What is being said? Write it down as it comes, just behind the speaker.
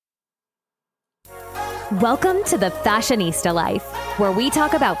Welcome to the Fashionista Life, where we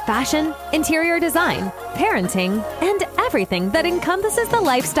talk about fashion, interior design, parenting, and everything that encompasses the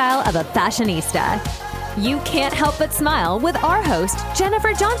lifestyle of a fashionista. You can't help but smile with our host,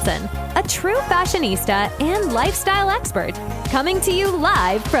 Jennifer Johnson, a true fashionista and lifestyle expert, coming to you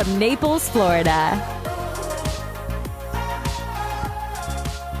live from Naples, Florida.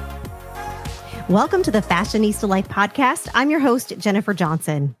 Welcome to the Fashionista Life podcast. I'm your host, Jennifer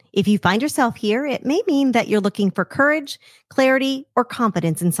Johnson. If you find yourself here, it may mean that you're looking for courage, clarity, or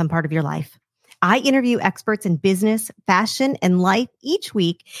confidence in some part of your life. I interview experts in business, fashion, and life each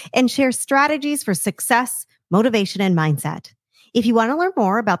week and share strategies for success, motivation, and mindset. If you want to learn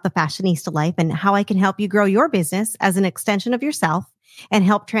more about the Fashionista Life and how I can help you grow your business as an extension of yourself and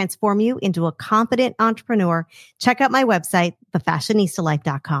help transform you into a confident entrepreneur, check out my website,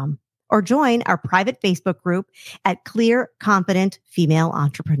 thefashionistalife.com. or join our private Facebook group at Clear Confident Female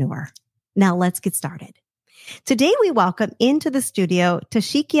Entrepreneur. Now let's get started. Today we welcome into the studio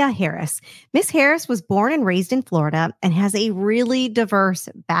Tasheekia Harris. Miss Harris was born and raised in Florida and has a really diverse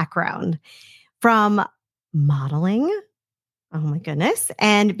background, from modeling, oh my goodness,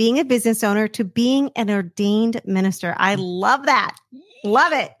 and being a business owner to being an ordained minister. I love that.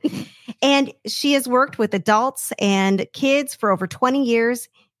 Love it. And she has worked with adults and kids for over 20 years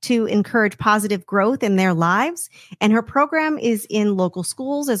to encourage positive growth in their lives. And her program is in local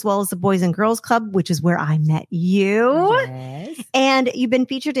schools as well as the Boys and Girls Club, which is where I met you. Yes. And you've been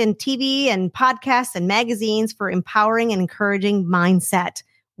featured in TV and podcasts and magazines for empowering and encouraging mindset.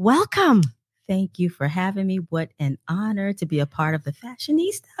 Welcome. Thank you for having me. What an honor to be a part of the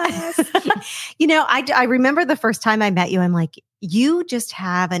Fashionistas. You know, I remember the first time I met you, I'm like, you just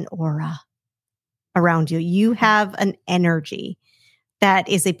have an aura around you. You have an energy that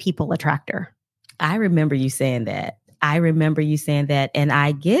is a people attractor. I remember you saying that. And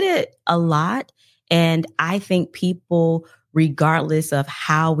I get it a lot. And I think people, regardless of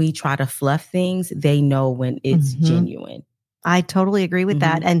how we try to fluff things, they know when it's genuine. I totally agree with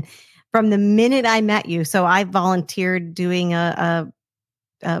that. And from the minute I met you, so I volunteered doing a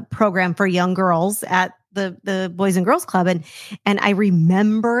program for young girls at the Boys and Girls Club. And I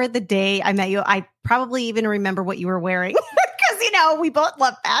remember the day I met you. I probably even remember what you were wearing. You know, we both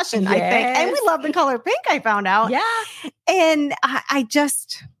love fashion, I think. And we love the color pink, I found out. Yeah. And I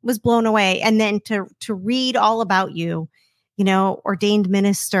just was blown away. And then to read all about you, you know, ordained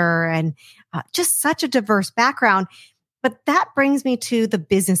minister and just such a diverse background. But that brings me to the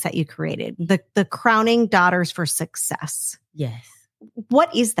business that you created, the Crowning Daughters for Success. Yes.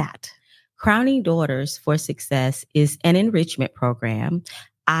 What is that? Crowning Daughters for Success is an enrichment program.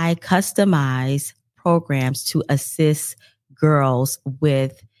 I customize programs to assist girls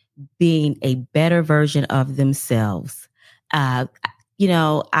with being a better version of themselves. I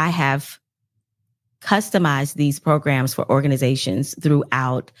have customized these programs for organizations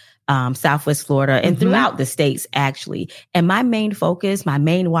throughout Southwest Florida and throughout the states, actually. And my main focus, my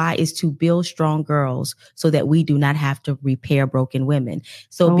main why is to build strong girls so that we do not have to repair broken women.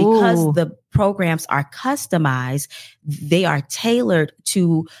 So because the programs are customized, they are tailored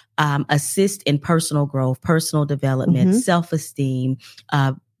to assist in personal growth, personal development, self-esteem,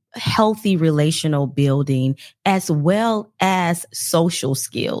 healthy relational building, as well as social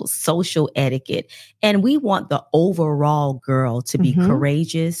skills, social etiquette. And we want the overall girl to be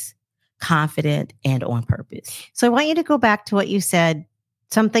courageous, confident, and on purpose. So I want you to go back to what you said,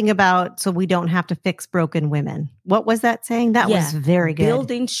 something about so we don't have to fix broken women. What was that saying? That was very good.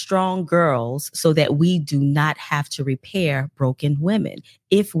 Building strong girls so that we do not have to repair broken women.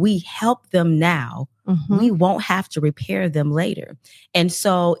 If we help them now, we won't have to repair them later. And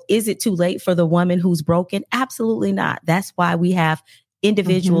so is it too late for the woman who's broken? Absolutely not. That's why we have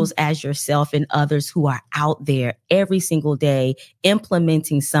individuals as yourself and others who are out there every single day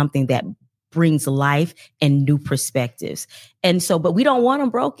implementing something that brings life and new perspectives. And so, but we don't want them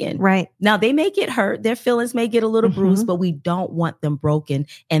broken. Right. Now, they may get hurt. Their feelings may get a little bruised, but we don't want them broken.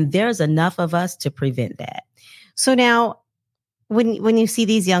 And there's enough of us to prevent that. So now, when you see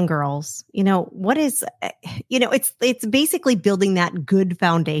these young girls, you know, what is, you know, it's basically building that good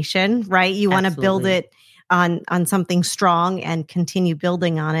foundation, right? You want to build it on something strong and continue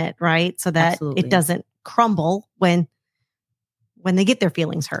building on it, right? So that it doesn't crumble when they get their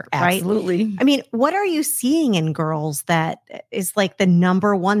feelings hurt, right? Absolutely. I mean, what are you seeing in girls that is like the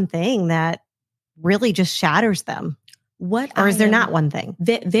number one thing that really just shatters them? Or is there not one thing?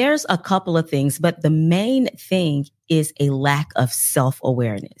 There's a couple of things, but the main thing is a lack of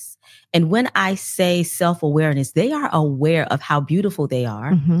self-awareness. And when I say self-awareness, they are aware of how beautiful they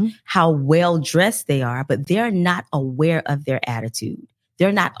are, how well dressed they are, but they're not aware of their attitude.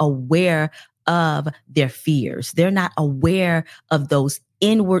 They're not aware of their fears. They're not aware of those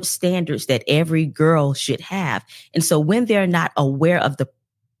inward standards that every girl should have. And so when they're not aware of the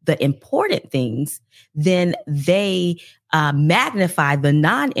important things, then they magnify the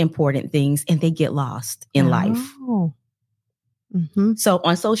non-important things and they get lost in life. Mm-hmm. So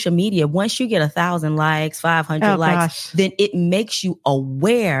on social media, once you get 1,000 likes, 500 likes, then it makes you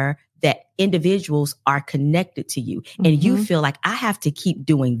aware that individuals are connected to you. And you feel like, I have to keep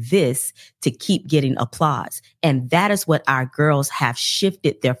doing this to keep getting applause. And that is what our girls have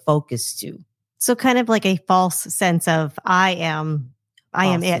shifted their focus to. So kind of like a false sense of I am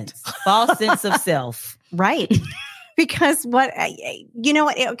it. False sense of self. Right. Because you know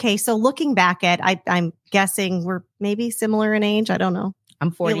what? Okay. So looking back at, I'm guessing we're maybe similar in age. I don't know.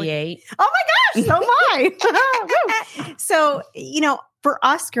 I'm 48. Oh my gosh. So am I. So, for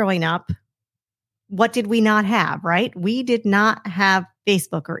us growing up, what did we not have, right? We did not have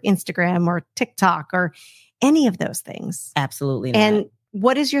Facebook or Instagram or TikTok or any of those things. Absolutely not. And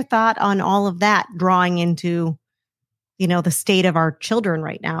what is your thought on all of that drawing into, the state of our children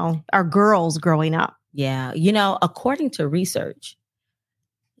right now, our girls growing up? Yeah. According to research,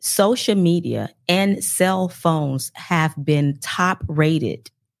 social media and cell phones have been top rated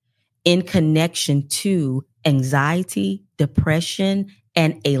in connection to anxiety, depression,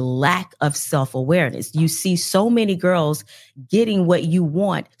 and a lack of self-awareness. You see so many girls getting what you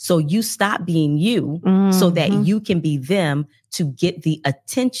want, so you stop being you so that you can be them to get the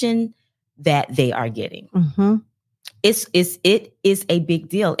attention that they are getting. It is a big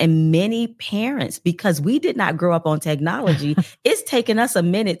deal. And many parents, because we did not grow up on technology, it's taken us a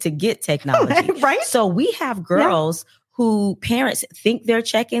minute to get technology. Right. So we have girls who parents think they're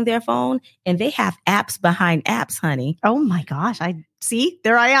checking their phone and they have apps behind apps, honey. Oh my gosh.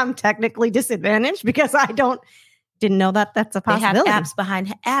 There I am technically disadvantaged because I didn't know that that's a possibility. They have apps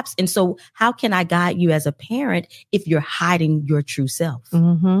behind apps. And so how can I guide you as a parent if you're hiding your true self?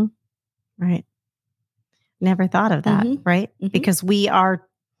 Right. Never thought of that. Right. Because we are,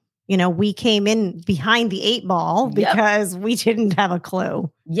 we came in behind the 8 ball because we didn't have a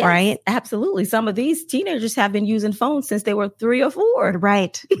clue. Yes, right. Absolutely. Some of these teenagers have been using phones since they were 3 or 4.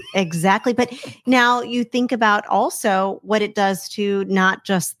 Right. Exactly. But now you think about also what it does to not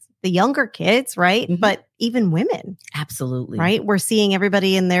just the younger kids, right? But even women. Absolutely. Right. We're seeing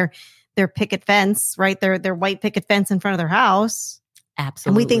everybody in their picket fence, right? Their white picket fence in front of their house.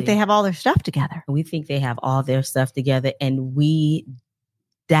 Absolutely. And we think they have all their stuff together. We think they have all their stuff together, and we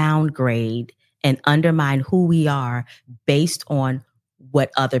downgrade and undermine who we are based on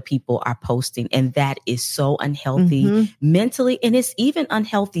what other people are posting. And that is so unhealthy mentally. And it's even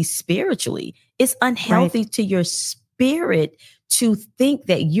unhealthy spiritually. It's unhealthy to your spirit to think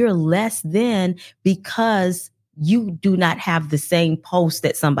that you're less than because you do not have the same post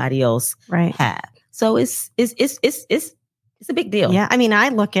that somebody else had. So it's a big deal. Yeah. I mean,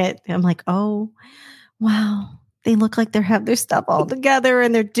 I'm like, oh, wow. They look like they have their stuff all together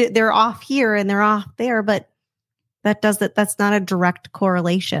and they're off here and they're off there, but that's not a direct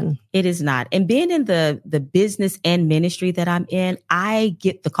correlation. It is not. And being in the business and ministry that I'm in, I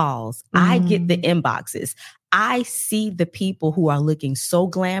get the calls. I get the inboxes. I see the people who are looking so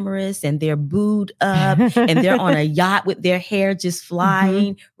glamorous and they're booed up and they're on a yacht with their hair just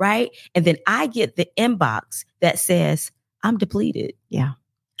flying, right? And then I get the inbox that says, I'm depleted. Yeah.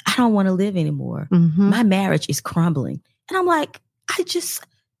 I don't want to live anymore. My marriage is crumbling. And I'm like,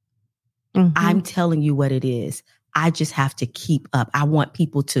 I'm telling you what it is. I just have to keep up. I want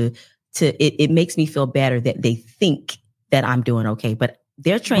people it makes me feel better that they think that I'm doing okay, but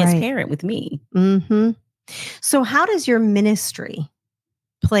they're transparent with me. So how does your ministry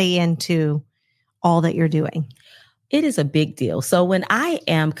play into all that you're doing? It is a big deal. So when I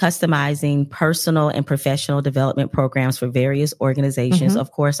am customizing personal and professional development programs for various organizations,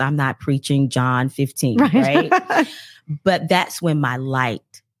 of course, I'm not preaching John 15, right? But that's when my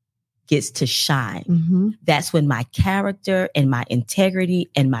light gets to shine. That's when my character and my integrity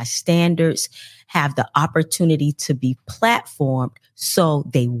and my standards have the opportunity to be platformed. So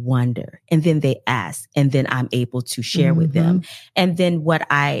they wonder and then they ask and then I'm able to share with them. And then what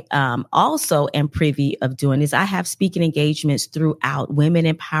I also am privy of doing is I have speaking engagements throughout women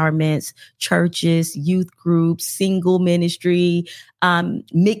empowerments, churches, youth groups, single ministry,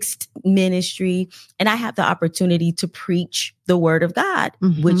 mixed ministry. And I have the opportunity to preach the word of God,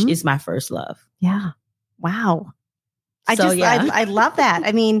 which is my first love. Yeah. Wow. I love that.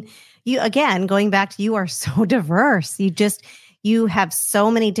 I mean, you, again, going back to, you are so diverse. You have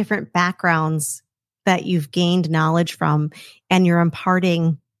so many different backgrounds that you've gained knowledge from, and you're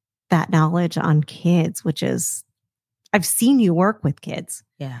imparting that knowledge on kids, which is, I've seen you work with kids.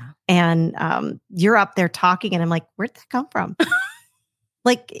 Yeah. And you're up there talking and I'm like, where'd that come from?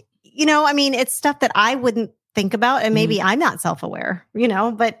 Like, I mean, it's stuff that I wouldn't think about, and maybe I'm not self-aware,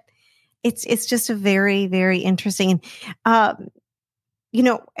 but it's just a very, very interesting.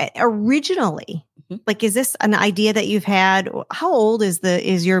 Originally, like, is this an idea that you've had? How old is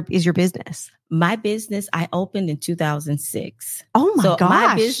your business? My business, I opened in 2006. Oh my gosh.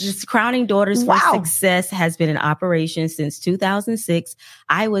 My business, Crowning Daughters for Success, has been in operation since 2006.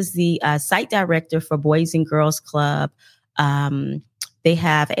 I was the site director for Boys and Girls Club. They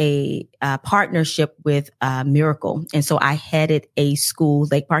have a partnership with Miracle. And so I headed a school,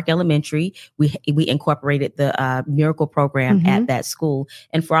 Lake Park Elementary. We incorporated the Miracle program at that school.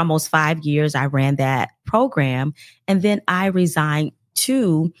 And for almost 5 years, I ran that program. And then I resigned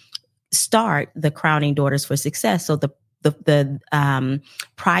to start the Crowning Daughters for Success. So the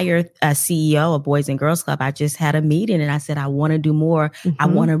prior CEO of Boys and Girls Club, I just had a meeting and I said, I want to do more. I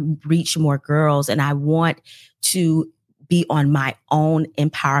want to reach more girls, and I want to be on my own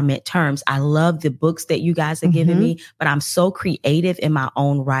empowerment terms. I love the books that you guys are giving me, but I'm so creative in my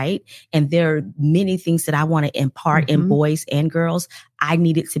own right. And there are many things that I want to impart in boys and girls. I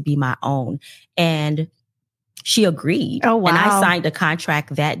need it to be my own. And she agreed. Oh, wow. And I signed a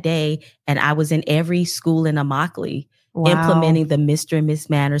contract that day, and I was in every school in Immokalee implementing the Mr. and Miss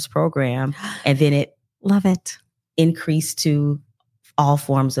Manners program. And then it increased to all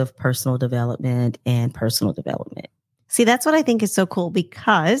forms of personal development and personal development. See, that's what I think is so cool,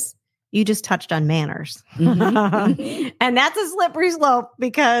 because you just touched on manners. And that's a slippery slope,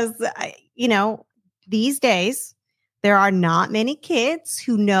 because, these days there are not many kids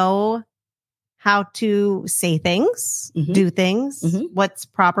who know how to say things, do things, what's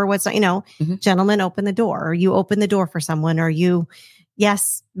proper, what's not, gentlemen, open the door, or you open the door for someone, or you,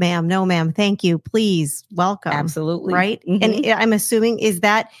 yes, ma'am, no, ma'am, thank you, please, welcome. Absolutely. Right. And I'm assuming, is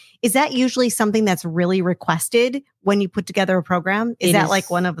that usually something that's really requested when you put together a program? Is that like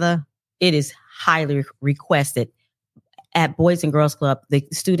one of the? It is highly requested. At Boys and Girls Club, the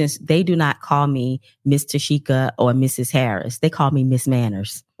students, they do not call me Miss Tasheekia or Mrs. Harris. They call me Miss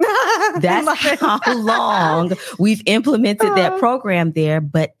Manners. That's how long we've implemented that program there,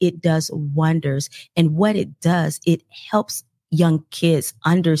 but it does wonders. And what it does, it helps young kids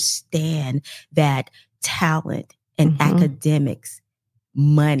understand that talent and academics,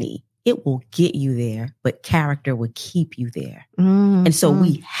 money, it will get you there, but character will keep you there. And so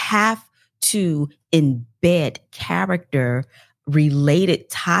we have to embed character related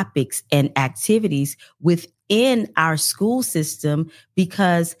topics and activities within our school system,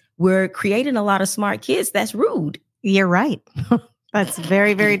 because we're creating a lot of smart kids. That's rude. You're right. That's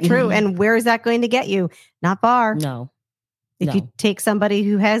very, very true. And where is that going to get you? Not far. No. If you take somebody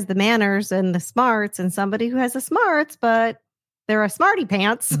who has the manners and the smarts, and somebody who has the smarts, but they're a smarty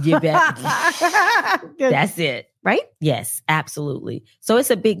pants. You bet. That's it. Right? Yes, absolutely. So it's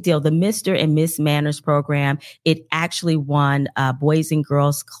a big deal. The Mr. and Miss Manners program, it actually won Boys and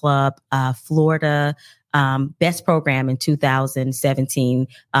Girls Club Florida best program in 2017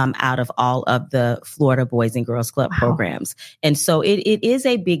 out of all of the Florida Boys and Girls Club programs. And so it is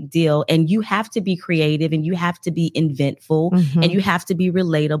a big deal, and you have to be creative, and you have to be inventful, and you have to be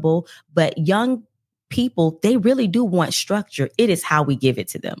relatable. But young people, they really do want structure. It is how we give it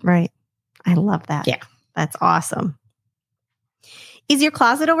to them. Right. I love that. Yeah. That's awesome. Is your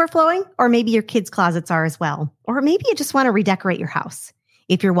closet overflowing? Or maybe your kids' closets are as well. Or maybe you just want to redecorate your house.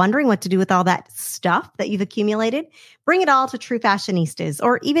 If you're wondering what to do with all that stuff that you've accumulated, bring it all to True Fashionistas,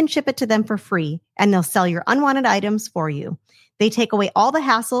 or even ship it to them for free, and they'll sell your unwanted items for you. They take away all the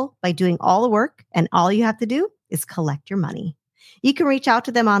hassle by doing all the work, and all you have to do is collect your money. You can reach out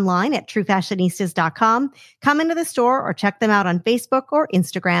to them online at truefashionistas.com, come into the store, or check them out on Facebook or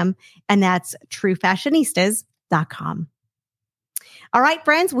Instagram, and that's truefashionistas.com. All right,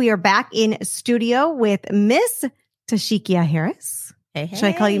 friends, we are back in studio with Miss Tasheekia Harris. Hey, hey. Should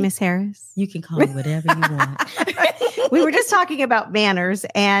I call you Miss Harris? You can call me whatever you want. We were just talking about manners,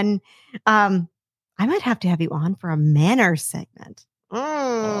 and I might have to have you on for a manners segment.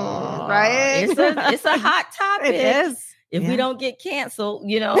 Right? It's a hot topic. It is. If we don't get canceled,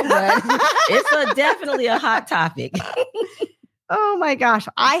 but it's definitely a hot topic. Oh my gosh.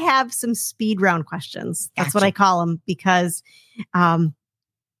 I have some speed round questions. That's what I call them, because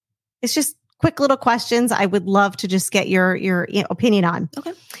it's just quick little questions I would love to just get your opinion on.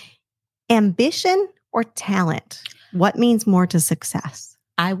 Okay. Ambition or talent? What means more to success?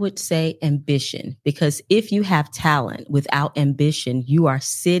 I would say ambition, because if you have talent without ambition, you are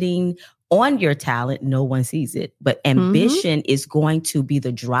sitting on your talent. No one sees it, but ambition is going to be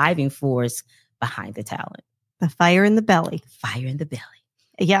the driving force behind the talent. The fire in the belly. Fire in the belly.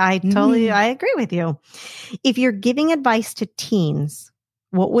 Yeah, I agree with you. If you're giving advice to teens,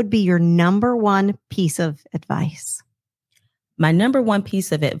 what would be your number one piece of advice? My number one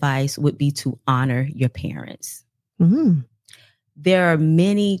piece of advice would be to honor your parents. Mm. There are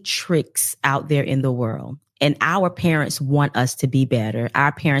many tricks out there in the world, and our parents want us to be better.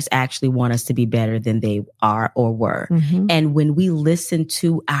 Our parents actually want us to be better than they are or were. Mm-hmm. And when we listen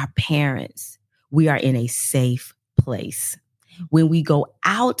to our parents, we are in a safe place. When we go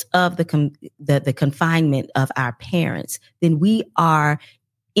out of the confinement of our parents, then we are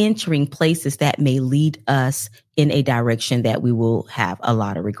entering places that may lead us in a direction that we will have a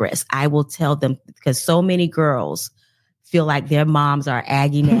lot of regrets. I will tell them, because so many girls feel like their moms are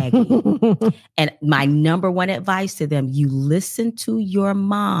aggy-naggy. And my number one advice to them, you listen to your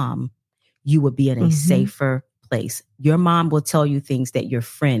mom, you will be in a safer place. Your mom will tell you things that your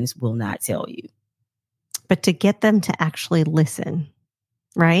friends will not tell you. But to get them to actually listen,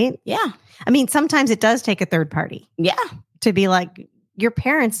 right? Yeah. I mean, sometimes it does take a third party. Yeah. To be like, your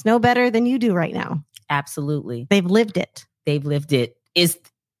parents know better than you do right now. Absolutely. They've lived it.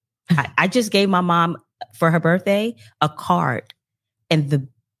 I just gave my mom, for her birthday, a card, and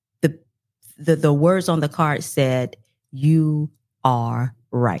the words on the card said, "You are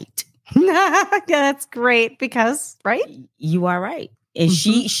right." Yeah, that's great because, right? You are right. And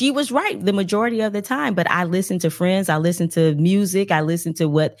she was right the majority of the time. But I listened to friends. I listened to music. I listened to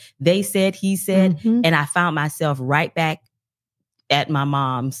what they said, he said. And I found myself right back at my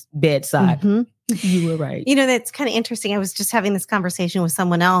mom's bedside. You were right. You know, that's kind of interesting. I was just having this conversation with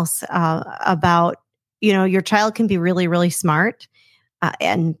someone else about, you know, your child can be really, really smart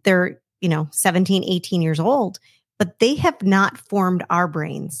and they're, 17, 18 years old, but they have not formed our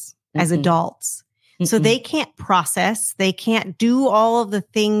brains as adults. So they can't process, they can't do all of the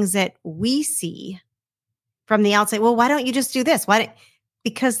things that we see from the outside. Well, why don't you just do this?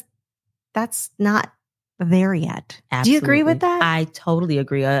 Because that's not there yet. Absolutely. Do you agree with that? I totally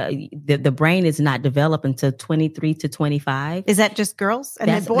agree. The brain is not developed until 23 to 25. Is that just girls? And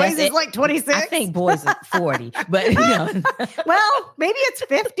then boys is like 26? I think boys are 40. But well, maybe it's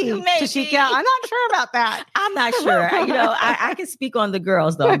 50. Tasheekia. I'm not sure about that. I'm not sure. I can speak on the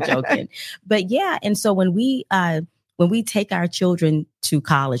girls, though. I'm joking. But yeah, and so when we take our children to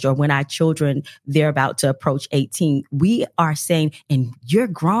college, or when our children, they're about to approach 18, we are saying, and you're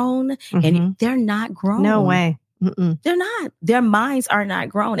grown, and they're not grown. No way. They're not. Their minds are not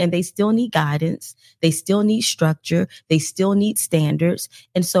grown, and they still need guidance. They still need structure. They still need standards.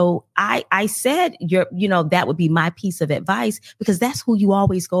 And so I said, that would be my piece of advice, because that's who you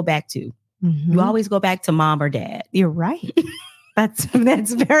always go back to. You always go back to mom or dad. You're right. That's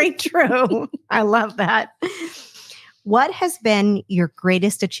very true. I love that. What has been your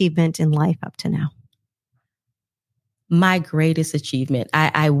greatest achievement in life up to now? My greatest achievement,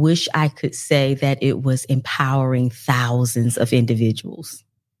 I wish I could say that it was empowering thousands of individuals.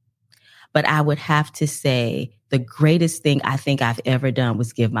 But I would have to say the greatest thing I think I've ever done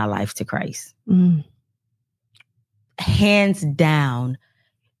was give my life to Christ. Hands down,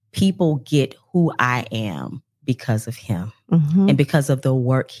 people get who I am because of him and because of the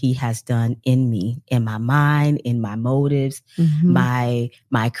work he has done in me, in my mind, in my motives, my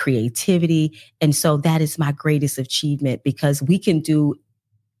creativity. And so that is my greatest achievement, because we can do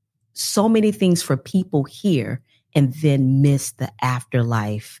so many things for people here and then miss the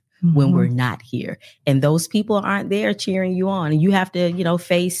afterlife when we're not here. And those people aren't there cheering you on, and you have to,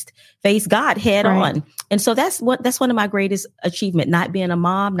 face God head on. And so that's one of my greatest achievement, not being a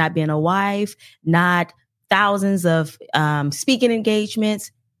mom, not being a wife, not thousands of speaking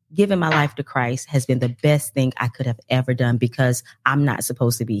engagements. Giving my life to Christ has been the best thing I could have ever done, because I'm not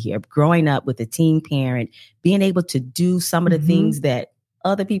supposed to be here. Growing up with a teen parent, being able to do some of the things that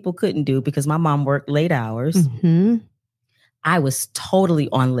other people couldn't do, because my mom worked late hours. I was totally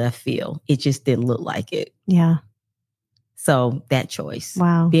on left field. It just didn't look like it. Yeah. So that choice.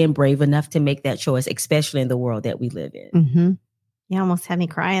 Wow. Being brave enough to make that choice, especially in the world that we live in. You almost had me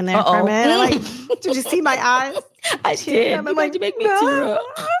crying there for a minute. Like, did you see my eyes? I did. I'm like, you make me tear up.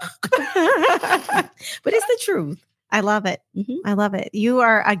 But it's the truth. I love it. I love it. You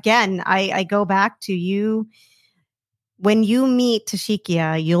are, again, I go back to you. When you meet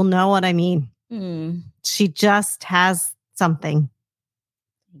Tasheekia, you'll know what I mean. She just has something.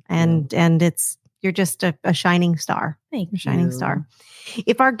 And you're just a shining star. Thank you. Shining star.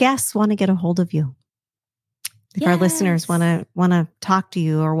 If our guests want to get a hold of you, if our listeners want to talk to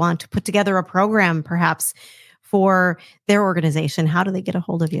you, or want to put together a program perhaps for their organization, how do they get a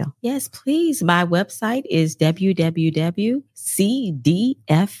hold of you? Yes, please. My website is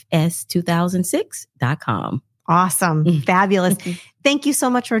www.cdfs2006.com. Awesome. Fabulous. Thank you so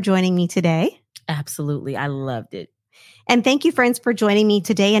much for joining me today. Absolutely. I loved it. And thank you, friends, for joining me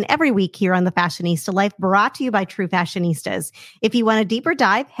today and every week here on The Fashionista Life, brought to you by True Fashionistas. If you want a deeper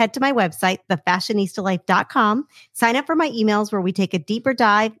dive, head to my website, thefashionistalife.com. Sign up for my emails where we take a deeper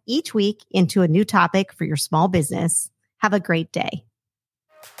dive each week into a new topic for your small business. Have a great day.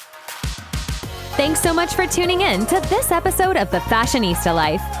 Thanks so much for tuning in to this episode of The Fashionista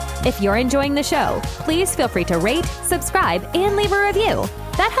Life. If you're enjoying the show, please feel free to rate, subscribe, and leave a review.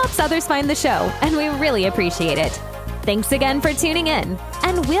 That helps others find the show, and we really appreciate it. Thanks again for tuning in,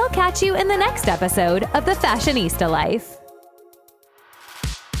 and we'll catch you in the next episode of The Fashionista Life.